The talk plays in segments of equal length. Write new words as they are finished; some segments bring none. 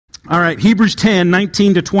All right, Hebrews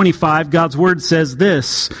 10:19-25, God's word says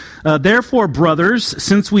this, "Therefore, brothers,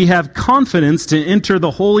 since we have confidence to enter the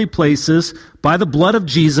holy places by the blood of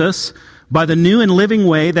Jesus, by the new and living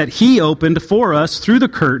way that he opened for us through the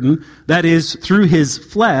curtain, that is, through his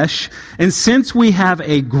flesh, and since we have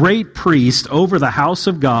a great priest over the house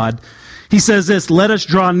of God," he says this, "let us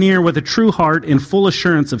draw near with a true heart in full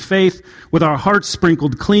assurance of faith, with our hearts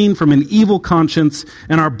sprinkled clean from an evil conscience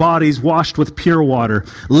and our bodies washed with pure water.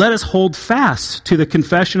 Let us hold fast to the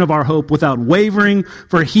confession of our hope without wavering,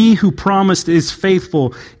 for he who promised is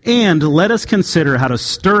faithful. And let us consider how to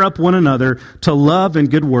stir up one another to love and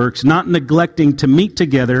good works, not neglecting to meet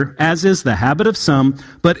together, as is the habit of some,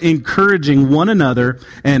 but encouraging one another,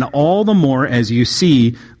 and all the more as you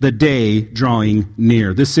see the day drawing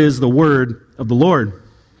near." This is the word of the Lord.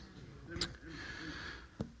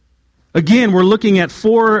 Again, we're looking at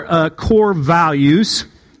four core values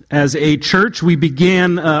as a church. We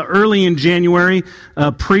began early in January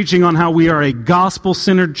preaching on how we are a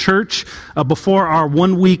gospel-centered church. Before our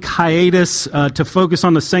one-week hiatus to focus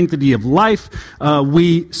on the sanctity of life,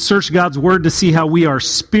 we searched God's Word to see how we are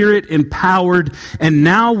Spirit-empowered. And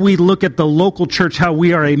now we look at the local church, how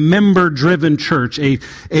we are a member-driven church,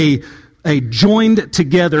 a joined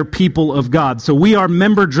together people of God. So we are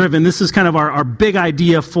member driven. This is kind of our big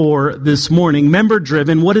idea for this morning. Member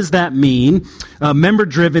driven, what does that mean? Member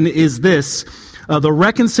driven is this. The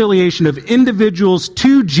reconciliation of individuals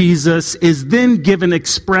to Jesus is then given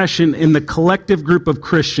expression in the collective group of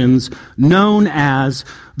Christians known as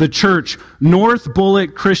the church. North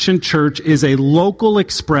Bullitt Christian Church is a local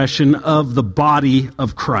expression of the body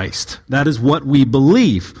of Christ. That is what we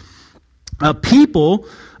believe. People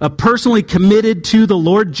personally committed to the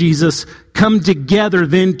Lord Jesus come together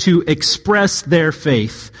then to express their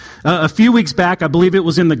faith. A few weeks back, I believe it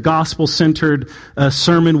was in the gospel-centered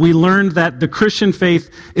sermon, we learned that the Christian faith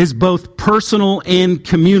is both personal and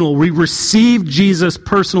communal. We receive Jesus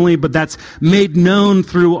personally, but that's made known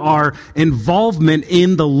through our involvement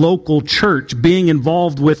in the local church, being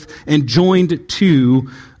involved with and joined to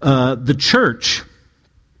the church.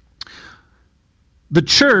 The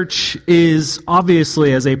church is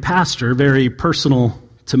obviously, as a pastor, very personal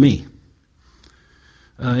to me.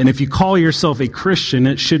 And if you call yourself a Christian,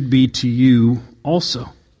 it should be to you also.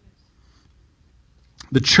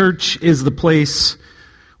 The church is the place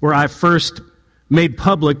where I first made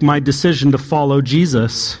public my decision to follow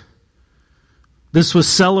Jesus. This was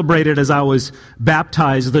celebrated as I was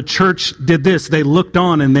baptized. The church did this. They looked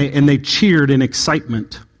on and they cheered in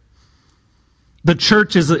excitement. The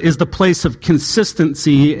church is the place of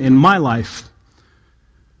consistency in my life.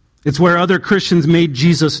 It's where other Christians made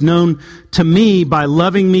Jesus known to me by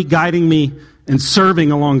loving me, guiding me, and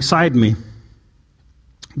serving alongside me.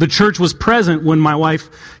 The church was present when my wife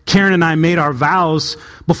Karen and I made our vows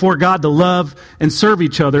before God to love and serve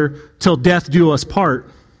each other till death do us part.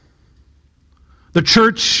 The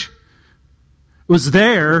church was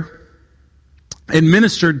there and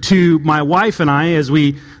ministered to my wife and I as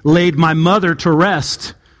we laid my mother to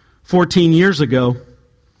rest 14 years ago,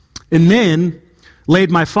 and then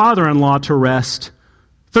laid my father-in-law to rest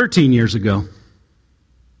 13 years ago.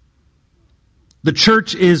 The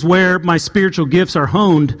church is where my spiritual gifts are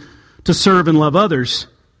honed to serve and love others,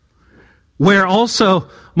 where also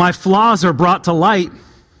my flaws are brought to light,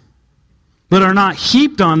 but are not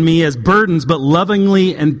heaped on me as burdens, but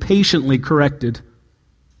lovingly and patiently corrected.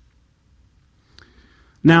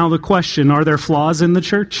 Now the question, are there flaws in the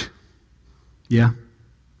church? Yeah,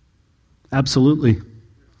 absolutely.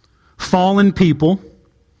 Fallen people,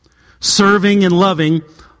 serving and loving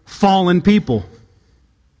fallen people.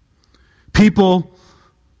 People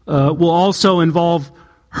will also involve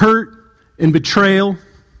hurt and betrayal.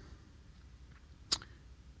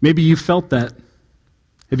 Maybe you felt that.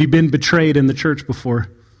 Have you been betrayed in the church before?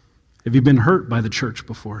 Have you been hurt by the church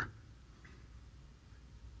before?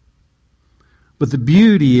 But the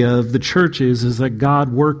beauty of the church is that God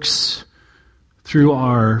works through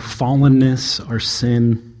our fallenness, our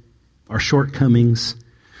sin, our shortcomings,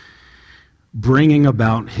 bringing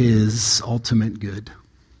about His ultimate good.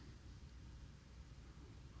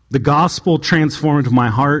 The gospel transformed my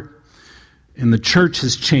heart, and the church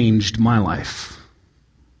has changed my life.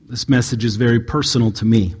 This message is very personal to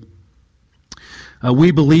me. We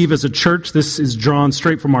believe as a church, this is drawn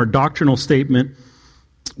straight from our doctrinal statement,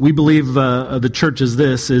 we believe the church is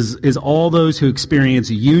this, is all those who experience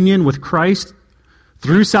union with Christ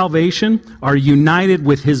through salvation are united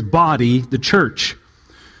with His body, the church.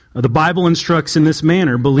 The Bible instructs in this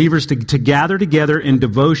manner believers to gather together in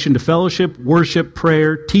devotion to fellowship, worship,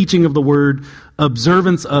 prayer, teaching of the word,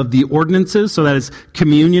 observance of the ordinances, so that is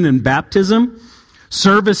communion and baptism,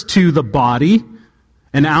 service to the body,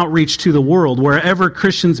 and outreach to the world. Wherever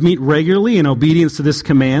Christians meet regularly in obedience to this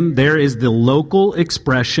command, there is the local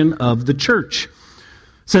expression of the church.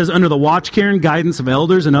 It says, under the watch, care, and guidance of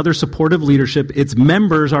elders and other supportive leadership, its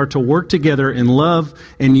members are to work together in love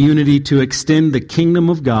and unity to extend the kingdom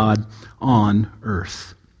of God on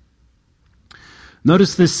earth.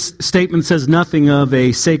 Notice this statement says nothing of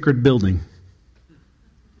a sacred building,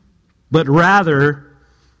 but rather,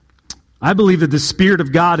 I believe that the Spirit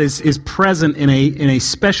of God is present in a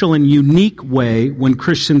special and unique way when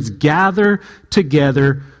Christians gather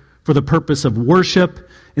together for the purpose of worship,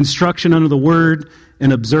 instruction under the Word,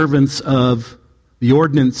 and observance of the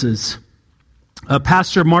ordinances.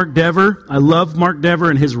 Pastor Mark Dever, I love Mark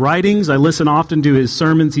Dever and his writings. I listen often to his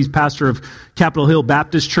sermons. He's pastor of Capitol Hill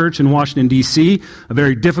Baptist Church in Washington, D.C., a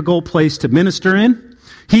very difficult place to minister in.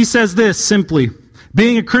 He says this simply,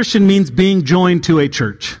 being a Christian means being joined to a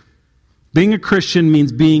church. Being a Christian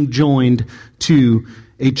means being joined to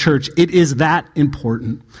a church. It is that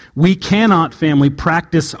important. We cannot, family,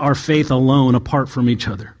 practice our faith alone apart from each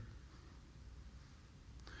other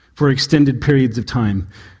for extended periods of time.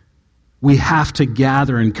 We have to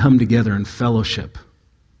gather and come together in fellowship.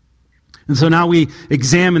 And so now we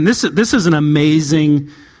examine, this is an amazing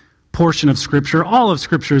portion of Scripture. All of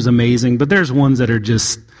Scripture is amazing, but there's ones that are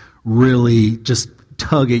just really just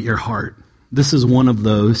tug at your heart. This is one of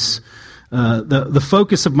those. The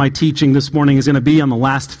focus of my teaching this morning is going to be on the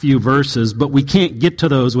last few verses, but we can't get to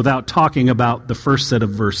those without talking about the first set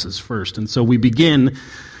of verses first. And so we begin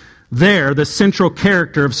there. The central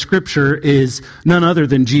character of Scripture is none other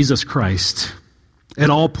than Jesus Christ. It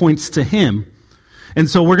all points to Him. And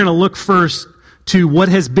so we're going to look first to what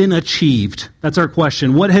has been achieved. That's our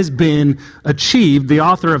question. What has been achieved? The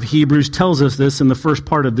author of Hebrews tells us this in the first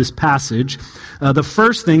part of this passage. The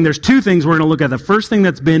first thing, there's two things we're going to look at. The first thing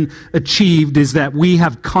that's been achieved is that we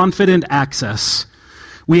have confident access.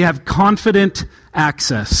 We have confident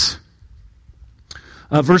access.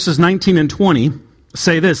 Verses 19 and 20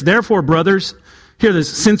 say this, therefore, brothers, hear this,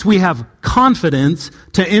 since we have confidence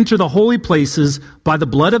to enter the holy places by the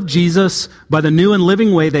blood of Jesus, by the new and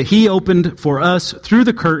living way that He opened for us through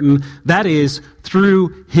the curtain, that is,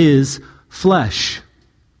 through His flesh.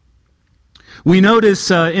 We notice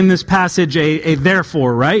in this passage a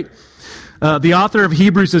therefore, right? The author of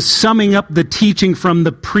Hebrews is summing up the teaching from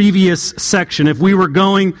the previous section. If we were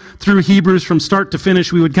going through Hebrews from start to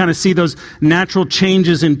finish, we would kind of see those natural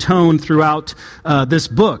changes in tone throughout this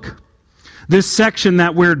book. This section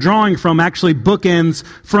that we're drawing from actually bookends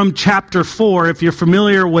from chapter 4. If you're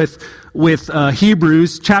familiar with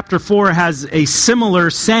Hebrews, chapter 4 has a similar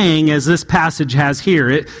saying as this passage has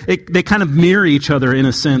here. They kind of mirror each other in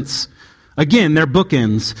a sense. Again, they're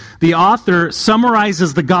bookends. The author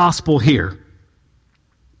summarizes the gospel here.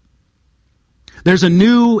 There's a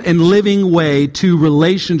new and living way to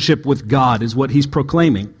relationship with God, is what he's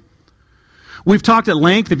proclaiming. We've talked at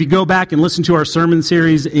length, if you go back and listen to our sermon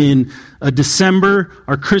series in December,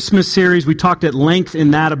 our Christmas series, we talked at length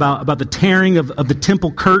in that about the tearing of the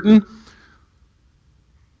temple curtain,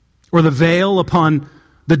 or the veil upon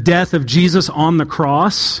the death of Jesus on the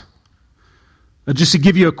cross. Just to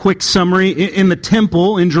give you a quick summary, in the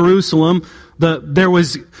temple in Jerusalem, there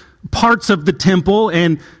was parts of the temple,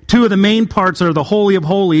 and two of the main parts are the Holy of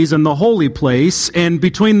Holies and the Holy Place. And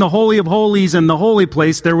between the Holy of Holies and the Holy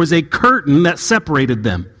Place, there was a curtain that separated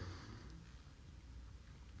them.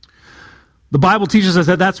 The Bible teaches us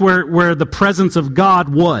that that's where the presence of God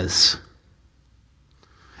was.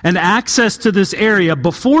 And access to this area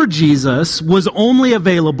before Jesus was only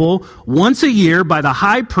available once a year by the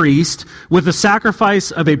high priest with the sacrifice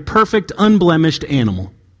of a perfect, unblemished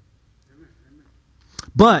animal.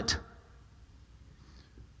 But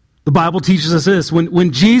the Bible teaches us this.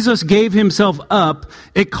 When Jesus gave himself up,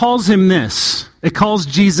 it calls him this. It calls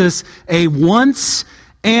Jesus a once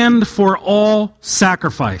and for all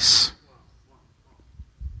sacrifice.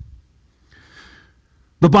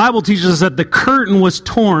 The Bible teaches us that the curtain was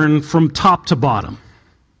torn from top to bottom.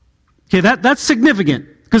 Okay, that's significant,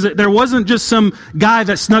 because there wasn't just some guy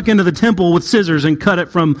that snuck into the temple with scissors and cut it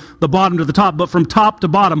from the bottom to the top, but from top to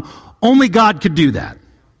bottom. Only God could do that.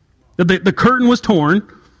 The curtain was torn.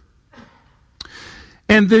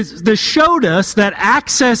 And this showed us that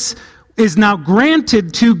access is now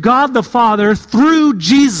granted to God the Father through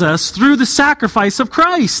Jesus, through the sacrifice of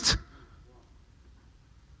Christ.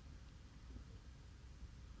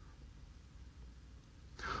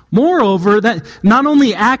 Moreover, that not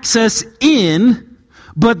only access in,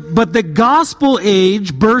 but the gospel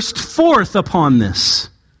age burst forth upon this.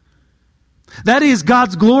 That is,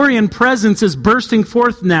 God's glory and presence is bursting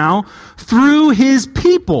forth now through His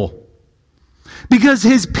people. Because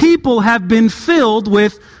his people have been filled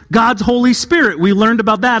with God's Holy Spirit. We learned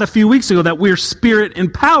about that a few weeks ago, that we're Spirit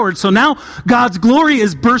empowered. So now God's glory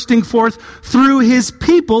is bursting forth through his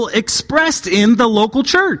people expressed in the local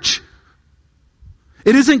church.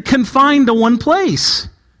 It isn't confined to one place.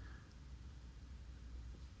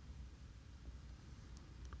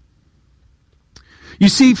 You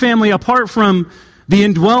see, family, apart from the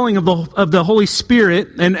indwelling of the Holy Spirit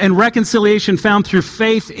and reconciliation found through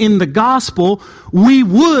faith in the gospel, we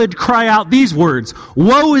would cry out these words,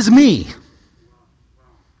 "Woe is me,"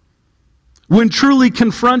 when truly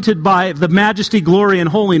confronted by the majesty, glory, and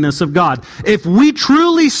holiness of God. If we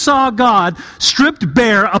truly saw God stripped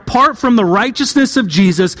bare apart from the righteousness of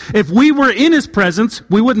Jesus, if we were in his presence,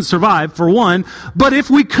 we wouldn't survive, for one. But if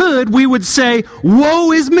we could, we would say,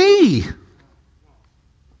 "Woe is me."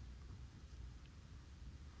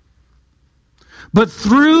 But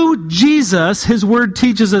through Jesus, his word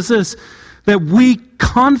teaches us this, that we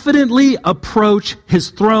confidently approach his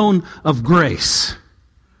throne of grace.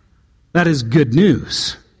 That is good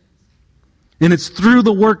news. And it's through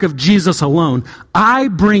the work of Jesus alone. I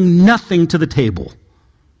bring nothing to the table.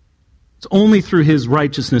 It's only through his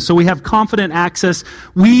righteousness. So we have confident access.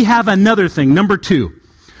 We have another thing. Number 2,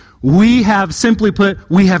 we have, simply put,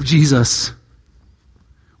 we have Jesus.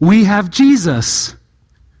 We have Jesus.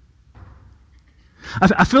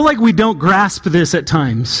 I feel like we don't grasp this at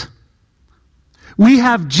times. We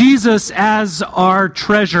have Jesus as our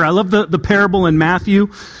treasure. I love the parable in Matthew.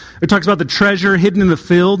 It talks about the treasure hidden in the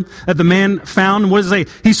field that the man found. What does it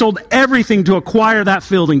say? He sold everything to acquire that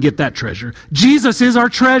field and get that treasure. Jesus is our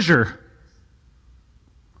treasure.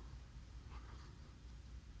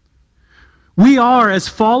 We are, as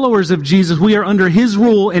followers of Jesus, we are under his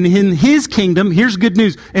rule and in his kingdom. Here's good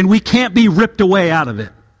news. And we can't be ripped away out of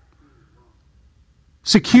it.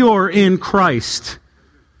 Secure in Christ.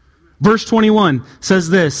 Verse 21 says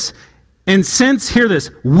this, and since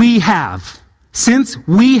we have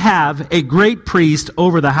a great priest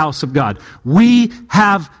over the house of God. We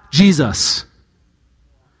have Jesus.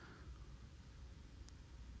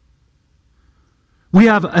 We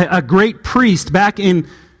have a great priest. Back in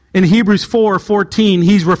Hebrews 4:14,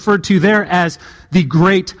 he's referred to there as the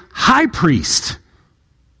great high priest.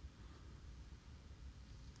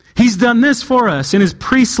 He's done this for us in his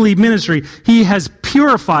priestly ministry. He has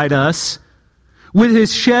purified us with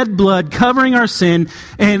his shed blood, covering our sin.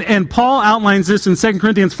 And Paul outlines this in 2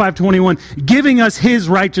 Corinthians 5:21, giving us his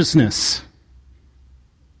righteousness.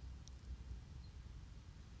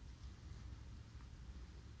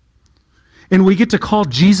 And we get to call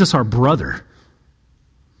Jesus our brother.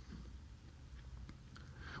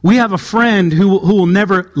 We have a friend who will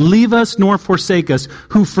never leave us nor forsake us,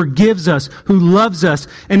 who forgives us, who loves us,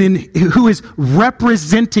 and who is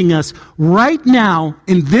representing us right now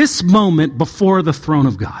in this moment before the throne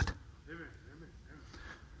of God.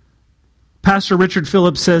 Pastor Richard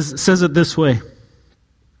Phillips says it this way. He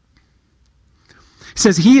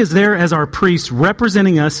says, he is there as our priest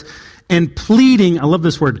representing us and pleading, I love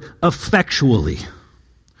this word, effectually,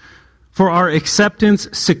 for our acceptance,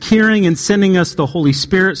 securing and sending us the Holy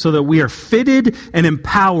Spirit so that we are fitted and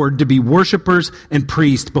empowered to be worshipers and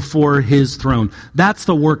priests before his throne. That's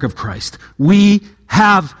the work of Christ. We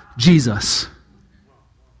have Jesus.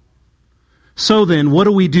 So then, what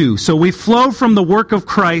do we do? So we flow from the work of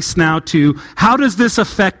Christ now to, how does this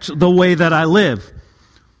affect the way that I live?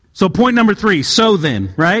 So point number 3, so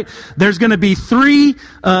then, right? There's going to be 3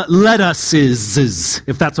 let us's,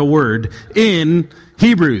 if that's a word, in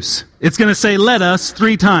Hebrews. It's going to say let us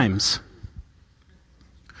 3 times.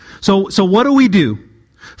 So what do we do?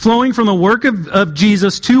 Flowing from the work of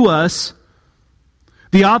Jesus to us,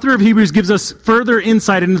 the author of Hebrews gives us further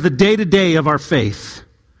insight into the day-to-day of our faith.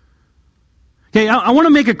 Okay, I want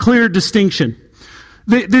to make a clear distinction.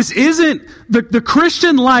 This isn't, the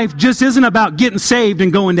Christian life just isn't about getting saved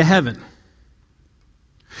and going to heaven.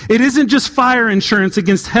 It isn't just fire insurance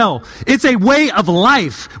against hell. It's a way of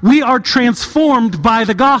life. We are transformed by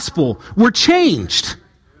the gospel. We're changed.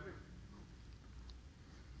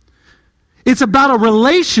 It's about a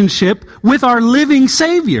relationship with our living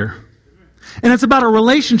Savior. And it's about a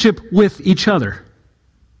relationship with each other.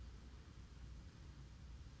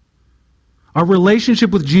 Our relationship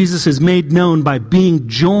with Jesus is made known by being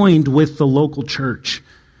joined with the local church.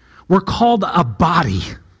 We're called a body.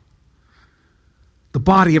 The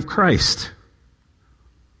body of Christ.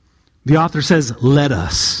 The author says, let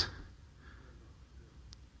us.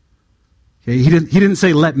 Okay, he didn't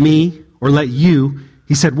say let me or let you.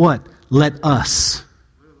 He said what? Let us.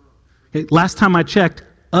 Okay, last time I checked,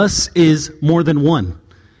 us is more than one.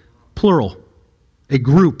 Plural. A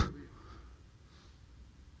group.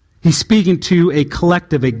 He's speaking to a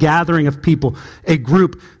collective, a gathering of people, a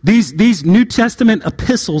group. These New Testament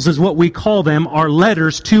epistles, is what we call them, are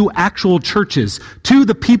letters to actual churches, to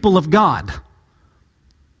the people of God.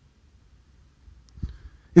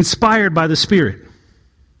 Inspired by the Spirit.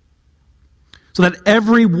 So that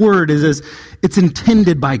every word is as it's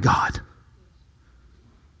intended by God.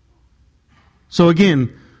 So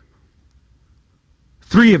again,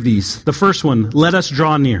 3 of these. The first one, let us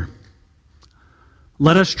draw near.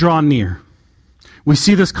 Let us draw near. We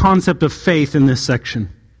see this concept of faith in this section.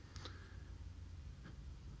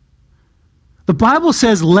 The Bible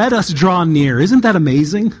says, let us draw near. Isn't that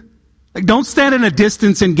amazing? Like, don't stand in a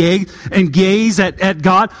distance and gaze at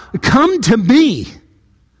God. Come to me.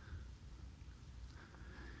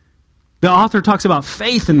 The author talks about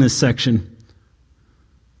faith in this section.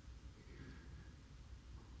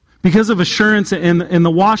 Because of assurance and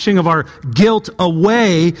the washing of our guilt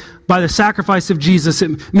away by the sacrifice of Jesus.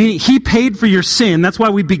 Meaning He paid for your sin. That's why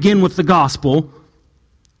we begin with the gospel.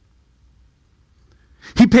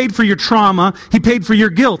 He paid for your trauma. He paid for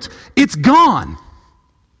your guilt. It's gone.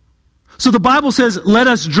 So the Bible says, let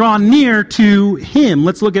us draw near to Him.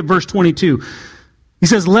 Let's look at verse 22. He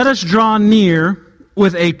says, let us draw near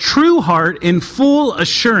with a true heart in full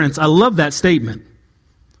assurance. I love that statement.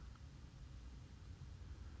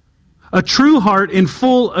 A true heart in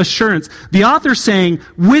full assurance. The author's saying,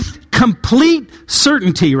 with complete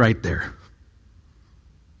certainty right there.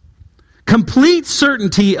 Complete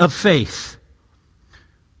certainty of faith.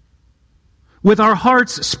 With our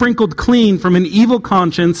hearts sprinkled clean from an evil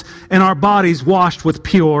conscience and our bodies washed with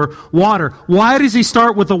pure water. Why does he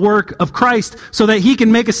start with the work of Christ? So that he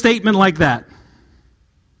can make a statement like that.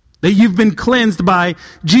 That you've been cleansed by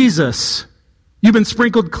Jesus. You've been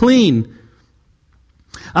sprinkled clean.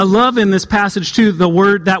 I love in this passage too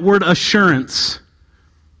that word assurance.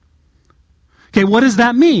 Okay, what does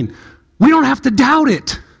that mean? We don't have to doubt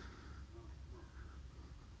it.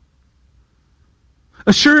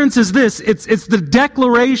 Assurance is this. It's the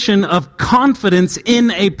declaration of confidence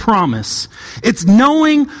in a promise. It's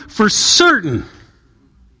knowing for certain.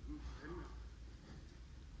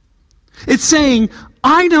 It's saying,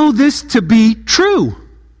 I know this to be true.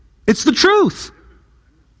 It's the truth.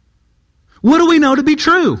 What do we know to be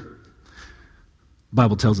true? The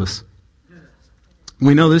Bible tells us.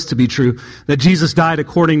 We know this to be true, that Jesus died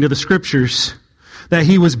according to the Scriptures, that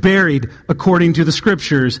He was buried according to the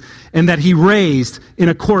Scriptures, and that He raised in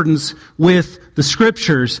accordance with the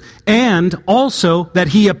Scriptures, and also that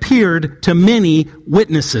He appeared to many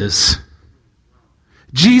witnesses.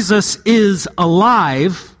 Jesus is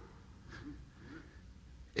alive.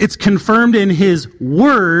 It's confirmed in His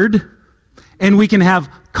Word, and we can have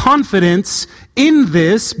confidence in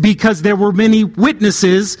this because there were many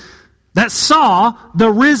witnesses that saw the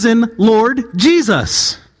risen Lord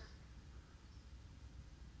Jesus.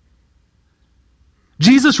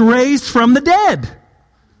 Jesus raised from the dead.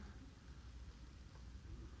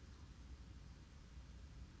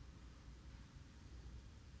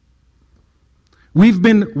 We've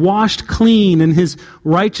been washed clean in His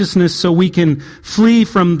righteousness so we can flee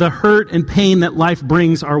from the hurt and pain that life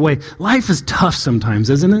brings our way. Life is tough sometimes,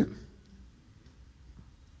 isn't it?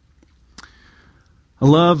 I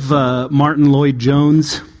love Martin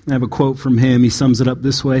Lloyd-Jones. I have a quote from him. He sums it up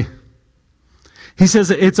this way. He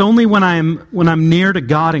says, it's only when I'm near to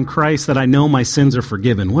God in Christ that I know my sins are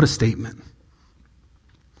forgiven. What a statement.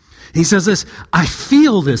 He says this, I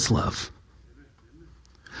feel this love.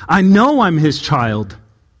 I know I'm His child.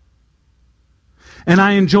 And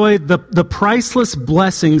I enjoy the priceless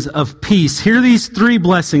blessings of peace. Here are these 3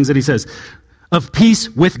 blessings that he says. Of peace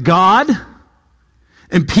with God,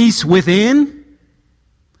 and peace within,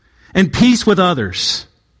 and peace with others.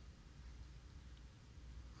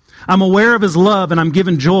 I'm aware of His love, and I'm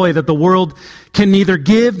given joy that the world can neither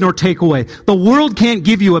give nor take away. The world can't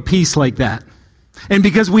give you a peace like that. And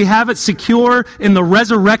because we have it secure in the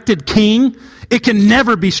resurrected King, it can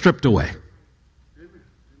never be stripped away.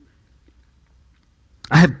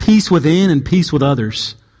 I have peace within and peace with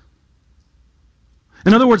others.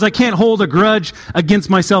 In other words, I can't hold a grudge against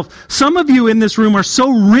myself. Some of you in this room are so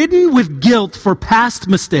ridden with guilt for past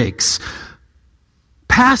mistakes,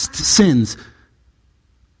 past sins.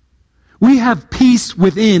 We have peace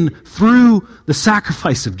within through the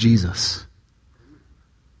sacrifice of Jesus.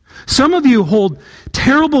 Some of you hold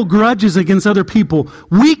terrible grudges against other people.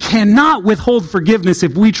 We cannot withhold forgiveness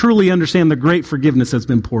if we truly understand the great forgiveness that's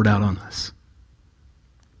been poured out on us.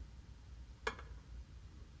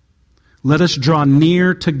 Let us draw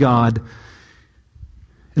near to God.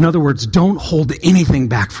 In other words, don't hold anything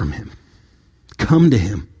back from Him. Come to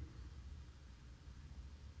Him.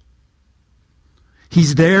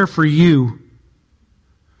 He's there for you.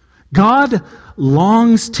 God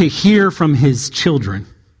longs to hear from his children.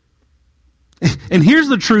 And here's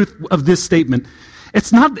the truth of this statement.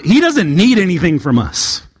 It's not, he doesn't need anything from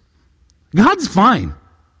us. God's fine.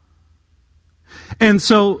 And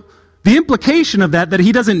so the implication of that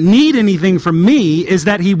he doesn't need anything from me, is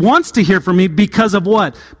that he wants to hear from me because of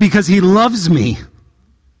what? Because he loves me.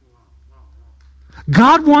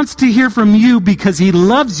 God wants to hear from you because he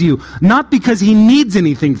loves you, not because he needs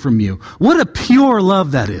anything from you. What a pure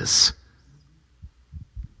love that is.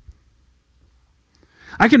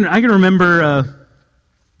 I can remember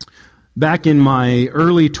back in my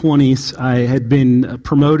early 20s, I had been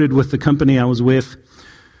promoted with the company I was with,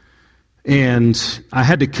 and I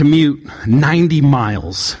had to commute 90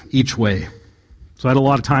 miles each way. So I had a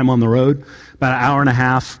lot of time on the road, about an hour and a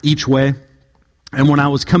half each way. And when I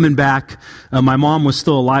was coming back, my mom was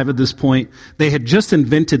still alive at this point. They had just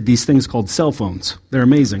invented these things called cell phones. They're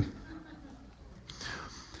amazing.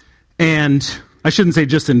 And I shouldn't say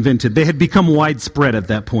just invented. They had become widespread at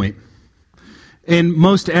that point. And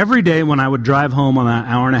most every day when I would drive home on that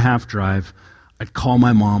hour and a half drive, I'd call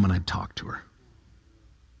my mom and I'd talk to her.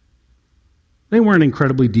 They weren't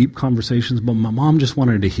incredibly deep conversations, but my mom just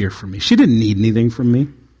wanted to hear from me. She didn't need anything from me.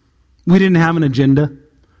 We didn't have an agenda.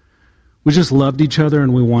 We just loved each other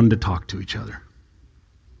and we wanted to talk to each other.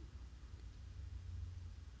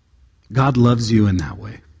 God loves you in that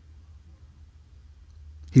way.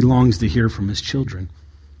 He longs to hear from his children.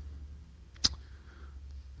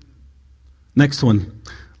 Next one,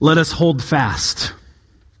 let us hold fast.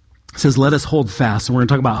 It says, let us hold fast. And we're going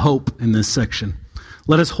to talk about hope in this section.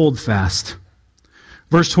 Let us hold fast.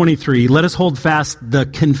 Verse 23, let us hold fast the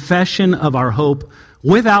confession of our hope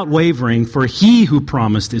without wavering, for he who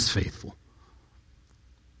promised is faithful.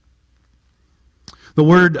 The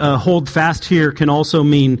word hold fast here can also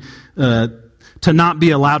mean to not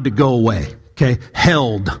be allowed to go away. Okay,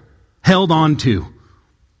 held on to.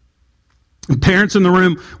 And parents in the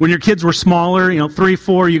room, when your kids were smaller, 3,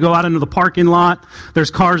 4, you go out into the parking lot,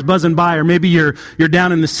 there's cars buzzing by, or maybe you're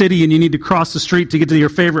down in the city and you need to cross the street to get to your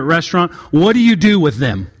favorite restaurant. What do you do with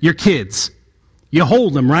them, your kids? You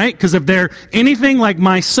hold them, right? Because if they're anything like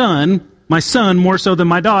my son more so than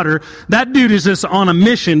my daughter, that dude is just on a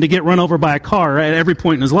mission to get run over by a car at every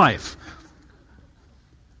point in his life.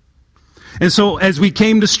 And so as we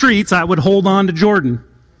came to streets, I would hold on to Jordan,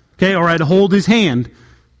 okay, or I'd hold his hand.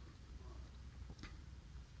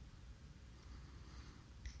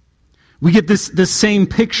 We get this same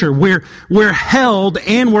picture. We're held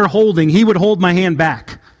and we're holding. He would hold my hand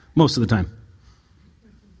back most of the time.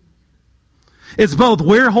 It's both.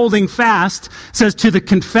 We're holding fast, says to the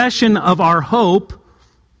confession of our hope.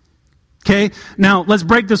 Okay, now let's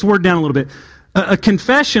break this word down a little bit. A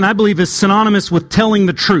confession, I believe, is synonymous with telling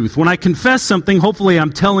the truth. When I confess something, hopefully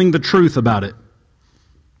I'm telling the truth about it.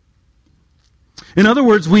 In other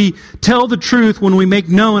words, we tell the truth when we make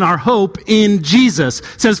known our hope in Jesus.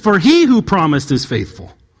 It says, for he who promised is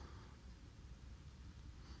faithful.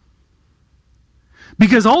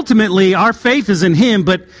 Because ultimately, our faith is in him,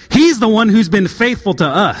 but he's the one who's been faithful to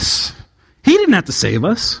us. He didn't have to save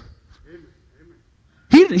us.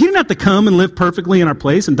 He didn't have to come and live perfectly in our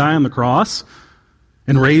place and die on the cross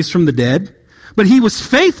and raise from the dead. But he was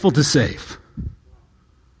faithful to save.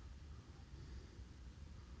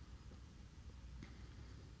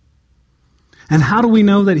 And how do we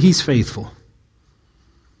know that he's faithful?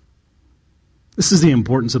 This is the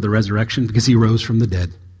importance of the resurrection, because he rose from the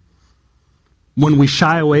dead. When we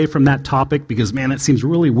shy away from that topic, because, man, it seems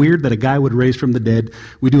really weird that a guy would raise from the dead,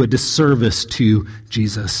 we do a disservice to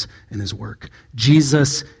Jesus and his work.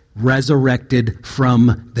 Jesus resurrected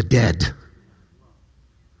from the dead.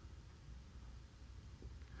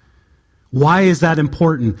 Why is that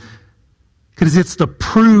important? Because it's the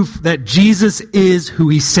proof that Jesus is who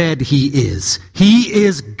he said he is. He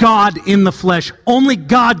is God in the flesh. Only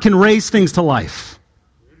God can raise things to life.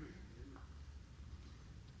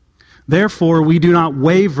 Therefore, we do not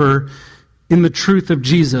waver in the truth of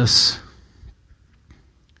Jesus.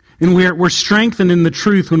 And we're strengthened in the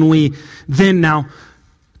truth when we then, now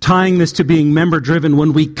tying this to being member-driven,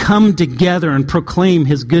 when we come together and proclaim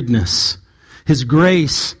his goodness, his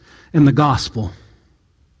grace, and the gospel.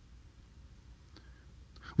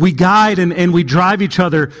 We guide and we drive each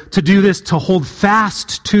other to do this, to hold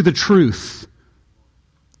fast to the truth.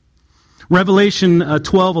 Revelation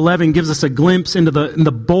 12:11 gives us a glimpse into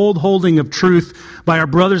the bold holding of truth by our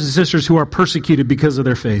brothers and sisters who are persecuted because of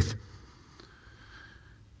their faith.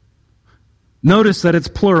 Notice that it's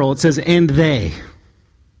plural. It says, and they.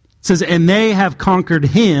 It says, and they have conquered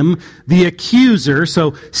him, the accuser.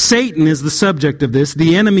 So Satan is the subject of this,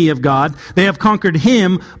 the enemy of God. They have conquered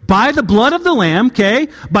him by the blood of the Lamb, okay,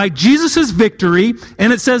 by Jesus' victory.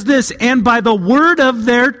 And it says this, and by the word of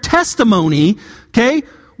their testimony, okay.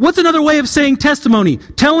 What's another way of saying testimony?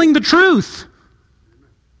 Telling the truth.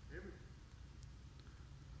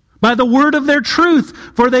 By the word of their truth,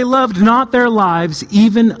 for they loved not their lives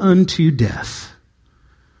even unto death.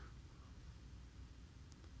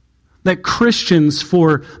 That Christians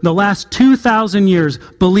for the last 2,000 years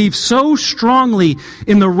believe so strongly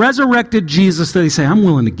in the resurrected Jesus that they say, I'm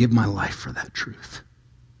willing to give my life for that truth.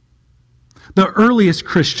 The earliest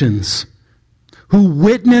Christians who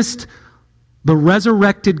witnessed the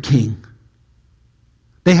resurrected King,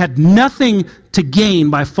 they had nothing to gain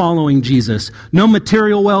by following Jesus. No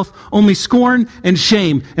material wealth, only scorn and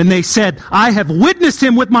shame. And they said, I have witnessed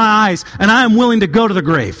him with my eyes, and I am willing to go to the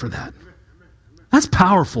grave for that. That's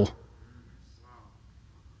powerful.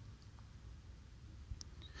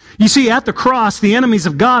 You see, at the cross, the enemies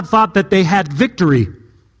of God thought that they had victory.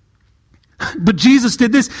 But Jesus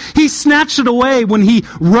did this. He snatched it away when he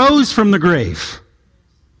rose from the grave.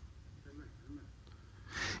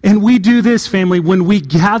 And we do this, family, when we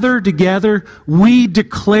gather together, we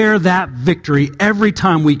declare that victory every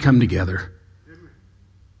time we come together.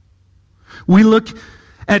 We look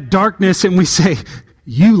at darkness and we say,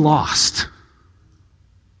 you lost.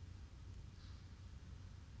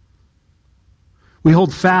 We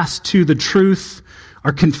hold fast to the truth,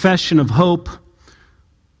 our confession of hope,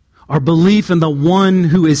 our belief in the one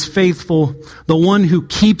who is faithful, the one who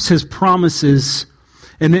keeps his promises.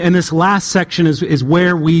 And this last section is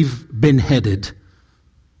where we've been headed.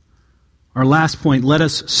 Our last point, let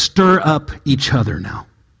us stir up each other now.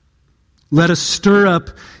 Let us stir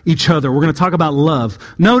up each other. We're going to talk about love.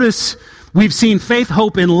 Notice we've seen faith,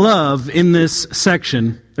 hope, and love in this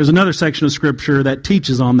section. There's another section of Scripture that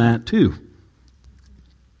teaches on that too.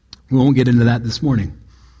 We won't get into that this morning.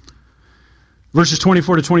 Verses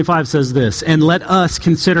 24 to 25 says this, and let us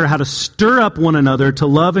consider how to stir up one another to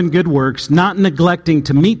love and good works, not neglecting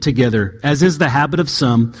to meet together, as is the habit of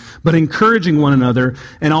some, but encouraging one another,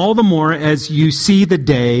 and all the more as you see the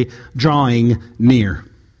day drawing near.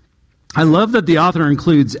 I love that the author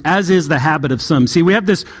includes, as is the habit of some. See, we have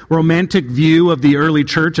this romantic view of the early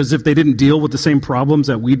church as if they didn't deal with the same problems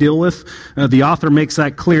that we deal with. The author makes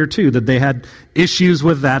that clear too, that they had issues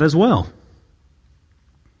with that as well.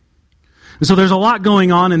 And so there's a lot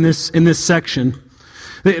going on in this section.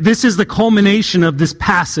 This is the culmination of this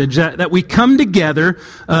passage that we come together.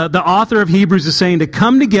 The author of Hebrews is saying to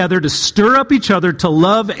come together to stir up each other to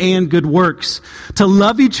love and good works. To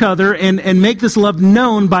love each other and make this love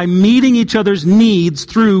known by meeting each other's needs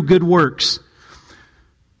through good works.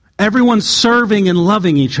 Everyone serving and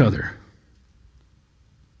loving each other.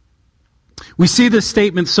 We see this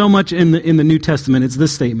statement so much in the New Testament. It's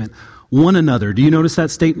this statement. One another. Do you notice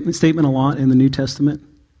that statement a lot in the New Testament?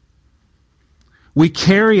 We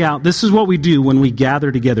carry out, this is what we do when we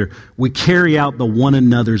gather together. We carry out the one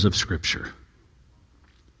another's of Scripture.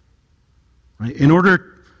 Right? In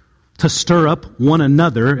order to stir up one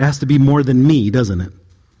another, it has to be more than me, doesn't it?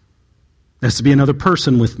 There has to be another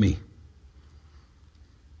person with me.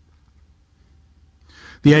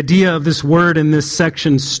 The idea of this word in this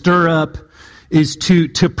section, stir up, is to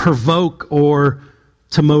provoke or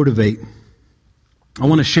to motivate. I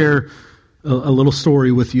want to share a little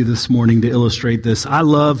story with you this morning to illustrate this.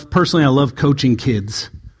 Personally, I love coaching kids.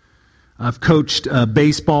 I've coached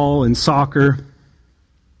baseball and soccer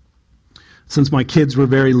since my kids were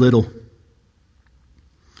very little.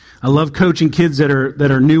 I love coaching kids that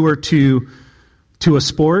are newer to a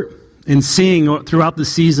sport and seeing throughout the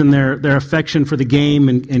season their affection for the game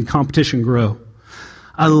and competition grow.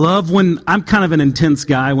 I love when, I'm kind of an intense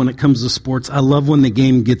guy when it comes to sports. I love when the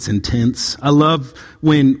game gets intense. I love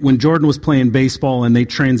when Jordan was playing baseball and they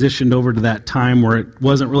transitioned over to that time where it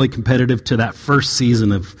wasn't really competitive to that first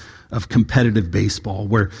season of competitive baseball,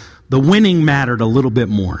 where the winning mattered a little bit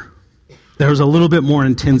more. There was a little bit more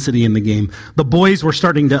intensity in the game. The boys were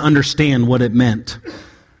starting to understand what it meant.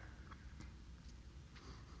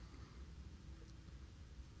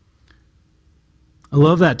 I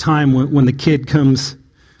love that time when the kid comes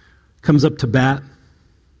up to bat.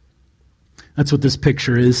 That's what this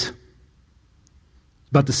picture is.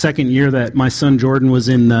 About the second year that my son Jordan was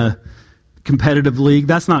in the competitive league.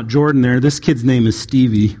 That's not Jordan there. This kid's name is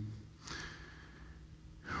Stevie.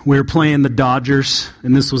 We were playing the Dodgers,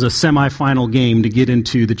 and this was a semifinal game to get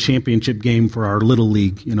into the championship game for our little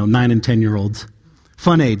league, 9 and 10-year-olds.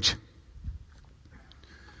 Fun age.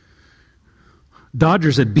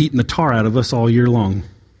 Dodgers had beaten the tar out of us all year long.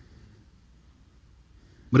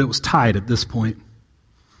 but it was tied at this point.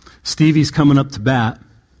 Stevie's coming up to bat.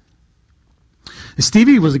 And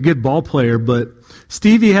Stevie was a good ball player, but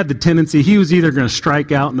Stevie had the tendency, he was either going to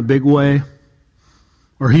strike out in a big way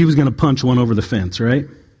or he was going to punch one over the fence, right?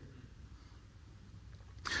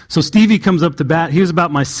 So Stevie comes up to bat. He was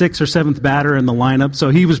about my 6th or 7th batter in the lineup, so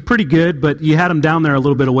he was pretty good, but you had him down there a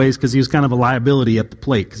little bit of ways because he was kind of a liability at the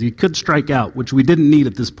plate because he could strike out, which we didn't need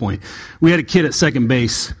at this point. We had a kid at second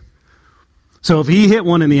base. So if he hit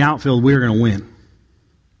one in the outfield, we were going to win.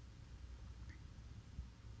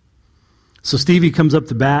 So Stevie comes up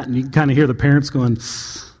to bat, and you can kind of hear the parents going,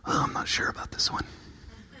 oh, I'm not sure about this one.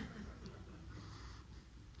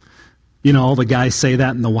 You know, all the guys say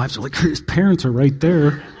that, and the wives are like, his parents are right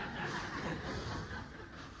there.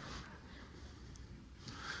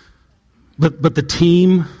 But the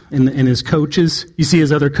team and his coaches, you see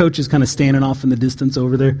his other coaches kind of standing off in the distance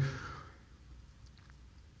over there.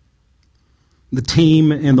 The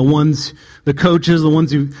team and the coaches, the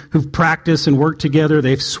ones who've practiced and worked together,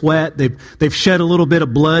 they've sweat, they've shed a little bit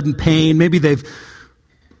of blood and pain. Maybe they've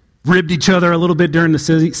ribbed each other a little bit during the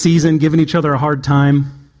season, given each other a hard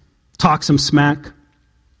time, talked some smack.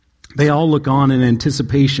 They all look on in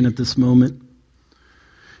anticipation at this moment.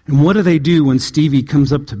 And what do they do when Stevie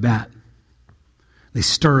comes up to bat? They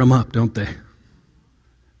stir him up, don't they?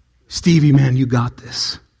 Stevie, man, you got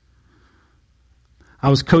this. I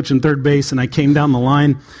was coaching third base, and I came down the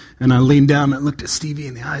line, and I leaned down, and I looked at Stevie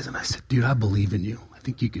in the eyes, and I said, dude, I believe in you. I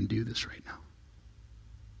think you can do this right now.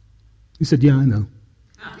 He said, yeah, I know.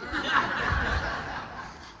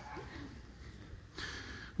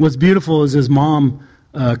 What's beautiful is his mom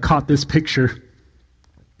caught this picture,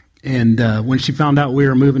 and when she found out we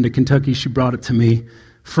were moving to Kentucky, she brought it to me,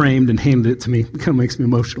 framed, and handed it to me. It kind of makes me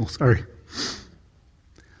emotional, sorry.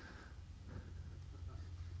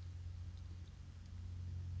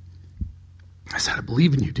 I said, I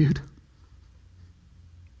believe in you, dude.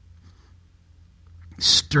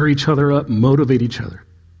 Stir each other up, motivate each other.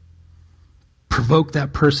 Provoke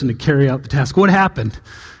that person to carry out the task. What happened?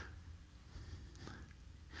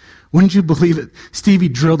 Wouldn't you believe it? Stevie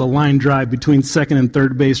drilled a line drive between second and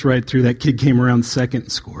third base right through. That kid came around second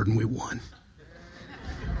and scored, and we won.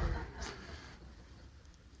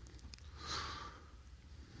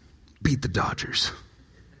 Beat the Dodgers.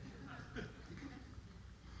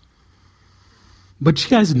 But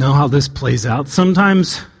you guys know how this plays out.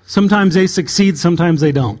 Sometimes they succeed, sometimes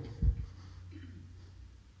they don't.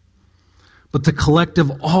 But the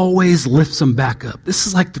collective always lifts them back up. This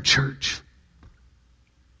is like the church.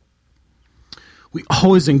 We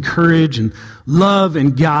always encourage and love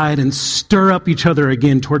and guide and stir up each other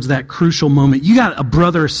again towards that crucial moment. You got a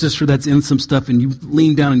brother or sister that's in some stuff, and you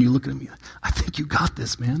lean down and you look at them. I think you got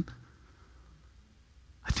this, man.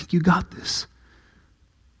 I think you got this.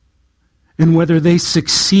 And whether they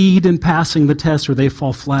succeed in passing the test or they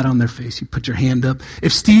fall flat on their face, you put your hand up.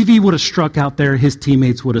 If Stevie would have struck out there, his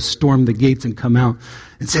teammates would have stormed the gates and come out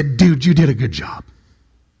and said, dude, you did a good job.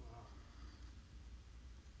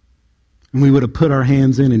 And we would have put our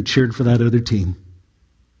hands in and cheered for that other team.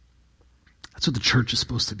 That's what the church is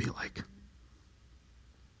supposed to be like.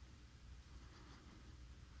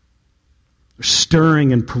 We're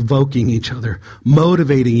stirring and provoking each other,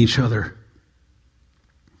 motivating each other.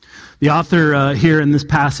 The author here in this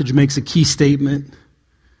passage makes a key statement.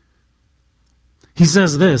 He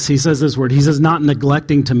says this word. He says, not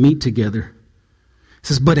neglecting to meet together. He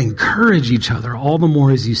says, but encourage each other all the more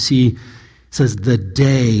as you see, says, the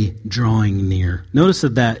day drawing near. Notice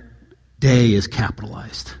that day is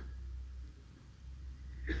capitalized.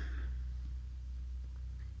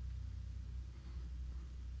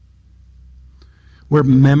 We're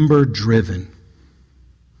member-driven.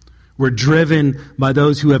 We're driven by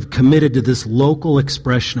those who have committed to this local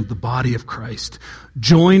expression of the body of Christ,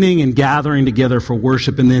 joining and gathering together for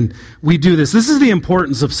worship. And then we do this. This is the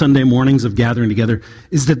importance of Sunday mornings of gathering together,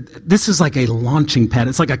 is that this is like a launching pad.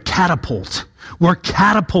 It's like a catapult. We're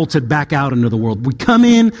catapulted back out into the world. We come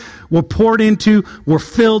in, we're poured into, we're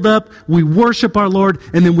filled up, we worship our Lord,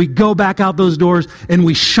 and then we go back out those doors and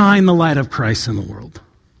we shine the light of Christ in the world.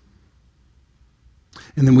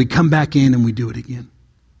 And then we come back in and we do it again.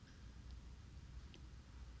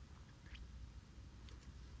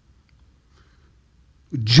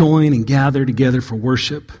 Join and gather together for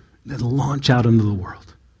worship, and then launch out into the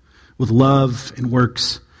world with love and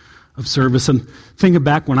works of service. And thinking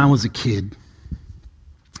back when I was a kid,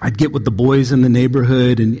 I'd get with the boys in the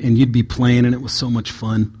neighborhood, and you'd be playing, and it was so much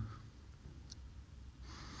fun.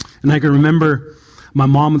 And I can remember my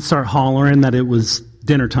mom would start hollering that it was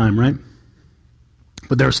dinner time, right?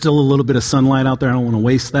 But there's still a little bit of sunlight out there. I don't want to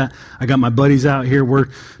waste that. I got my buddies out here. We're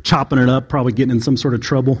chopping it up, probably getting in some sort of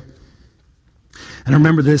trouble. And I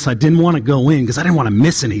remember this. I didn't want to go in because I didn't want to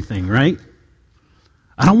miss anything, right?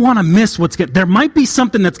 I don't want to miss there might be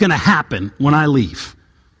something that's going to happen when I leave.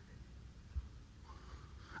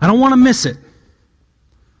 I don't want to miss it.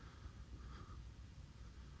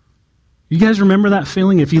 You guys remember that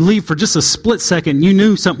feeling? If you leave for just a split second, you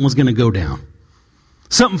knew something was going to go down.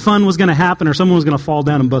 Something fun was going to happen or someone was going to fall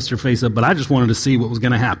down and bust their face up, but I just wanted to see what was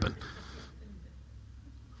going to happen.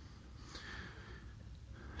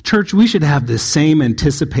 Church, we should have this same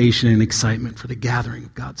anticipation and excitement for the gathering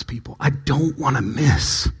of God's people. I don't want to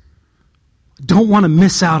miss. I don't want to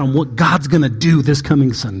miss out on what God's going to do this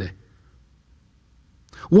coming Sunday.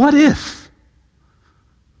 What if?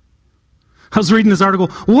 I was reading this article.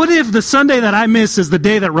 What if the Sunday that I miss is the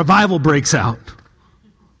day that revival breaks out?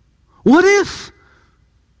 What if?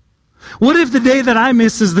 What if the day that I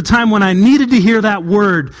miss is the time when I needed to hear that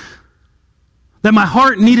word, that my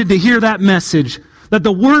heart needed to hear that message, that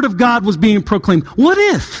the word of God was being proclaimed? What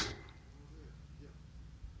if?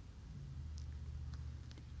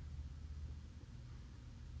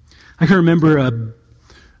 I can remember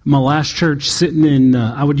my last church sitting in,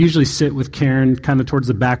 I would usually sit with Karen kind of towards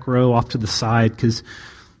the back row off to the side because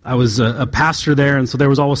I was a pastor there, and so there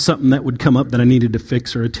was always something that would come up that I needed to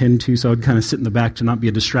fix or attend to, so I would kind of sit in the back to not be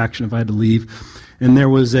a distraction if I had to leave. And there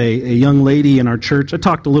was a young lady in our church. I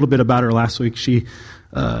talked a little bit about her last week. She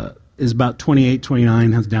is about 28,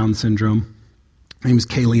 29, has Down syndrome. Her name is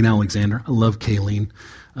Kayleen Alexander. I love Kayleen.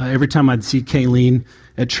 Every time I'd see Kayleen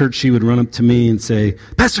at church, she would run up to me and say,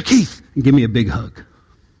 "Pastor Keith," and give me a big hug.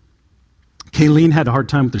 Kayleen had a hard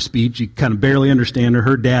time with her speech. You kind of barely understand her.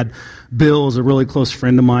 Her dad, Bill, is a really close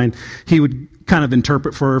friend of mine. He would kind of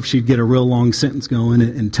interpret for her if she'd get a real long sentence going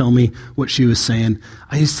and tell me what she was saying.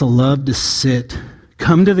 I used to love to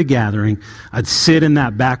come to the gathering. I'd sit in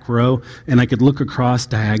that back row, and I could look across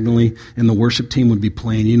diagonally, and the worship team would be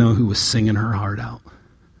playing. You know who was singing her heart out?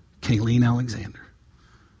 Kayleen Alexander.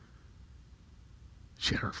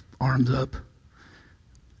 She had her arms up.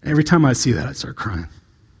 Every time I see that, I start crying.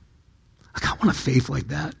 I want a faith like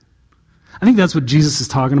that. I think that's what Jesus is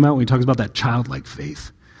talking about when he talks about that childlike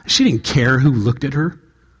faith. She didn't care who looked at her.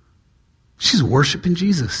 She's worshiping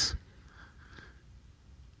Jesus.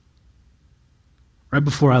 Right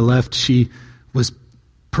before I left, she was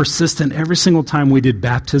persistent. Every single time we did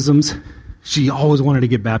baptisms, she always wanted to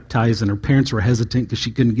get baptized, and her parents were hesitant because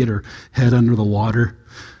she couldn't get her head under the water.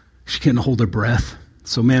 She couldn't hold her breath.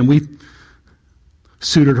 So, man, we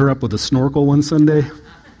suited her up with a snorkel one Sunday.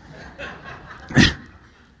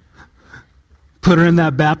 Put her in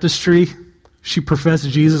that baptistry. She professed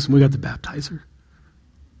Jesus, and we got to baptize her.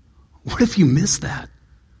 What if you missed that?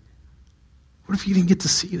 What if you didn't get to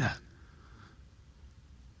see that?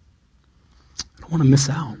 I don't want to miss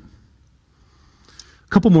out. A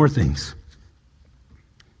couple more things.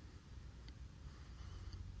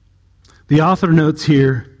 The author notes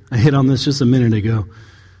here, I hit on this just a minute ago,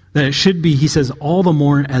 that it should be, he says, all the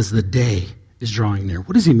more as the day is drawing near.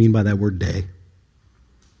 What does he mean by that word day?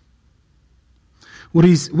 What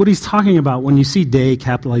he's talking about when you see day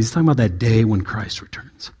capitalized, he's talking about that day when Christ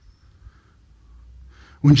returns.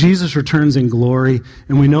 When Jesus returns in glory,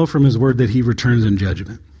 and we know from his word that he returns in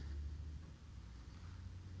judgment.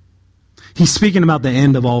 He's speaking about the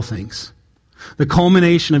end of all things. The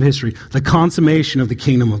culmination of history. The consummation of the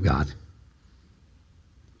kingdom of God.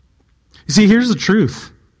 You see, here's the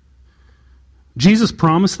truth. Jesus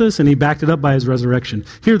promised this, and he backed it up by his resurrection.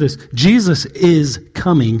 Hear this. Jesus is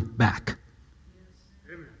coming back.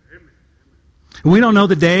 We don't know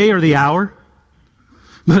the day or the hour,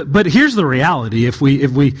 but here's the reality. If we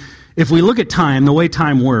look at time, the way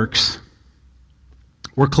time works,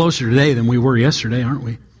 we're closer today than we were yesterday, aren't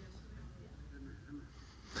we?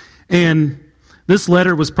 And this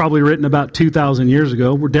letter was probably written about 2,000 years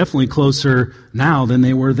ago. We're definitely closer now than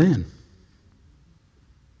they were then.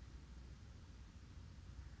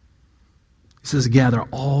 He says, gather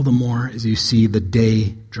all the more as you see the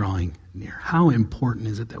day drawing near. How important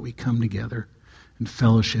is it that we come together and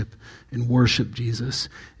fellowship and worship Jesus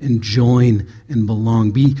and join and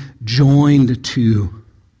belong? Be joined to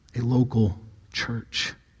a local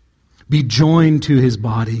church. Be joined to his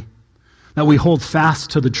body. That we hold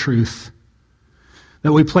fast to the truth.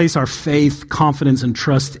 That we place our faith, confidence, and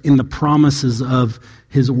trust in the promises of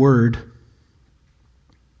his word.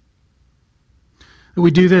 That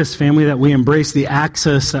we do this, family, that we embrace the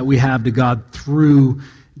access that we have to God through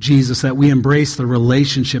Jesus, that we embrace the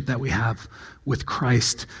relationship that we have with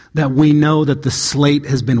Christ, that we know that the slate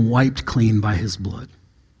has been wiped clean by his blood.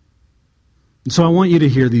 And so I want you to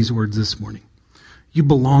hear these words this morning. You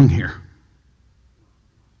belong here.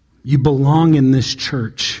 You belong in this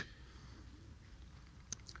church.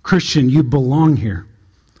 Christian, you belong here.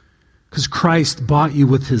 Because Christ bought you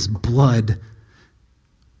with his blood.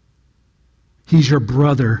 He's your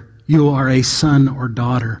brother. You are a son or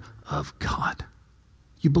daughter of God.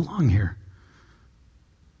 You belong here.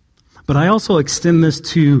 But I also extend this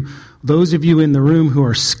to those of you in the room who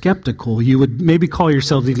are skeptical. You would maybe call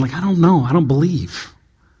yourselves even like, I don't know, I don't believe.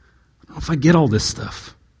 I don't know if I get all this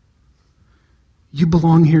stuff. You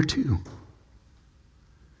belong here too.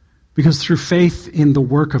 Because through faith in the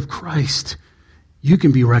work of Christ, you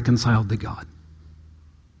can be reconciled to God.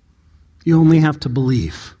 You only have to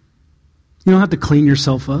believe. You don't have to clean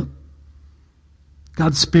yourself up.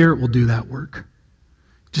 God's Spirit will do that work.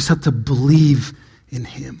 You just have to believe in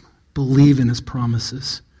him. Believe in his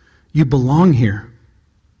promises. You belong here.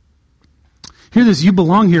 Hear this, you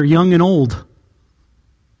belong here, young and old.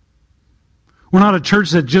 We're not a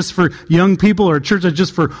church that's just for young people or a church that's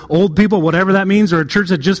just for old people, whatever that means, or a church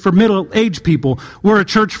that's just for middle-aged people. We're a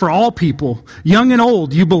church for all people. Young and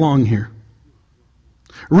old, you belong here.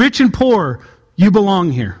 Rich and poor, you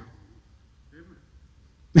belong here.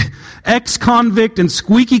 Ex-convict and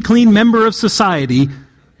squeaky clean member of society,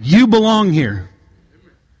 you belong here.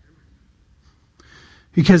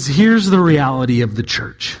 Because here's the reality of the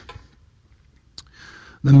church.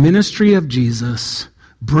 The ministry of Jesus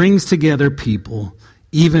brings together people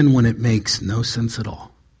even when it makes no sense at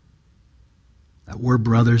all. That we're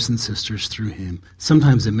brothers and sisters through him.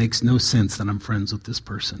 Sometimes it makes no sense that I'm friends with this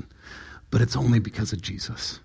person, but it's only because of Jesus.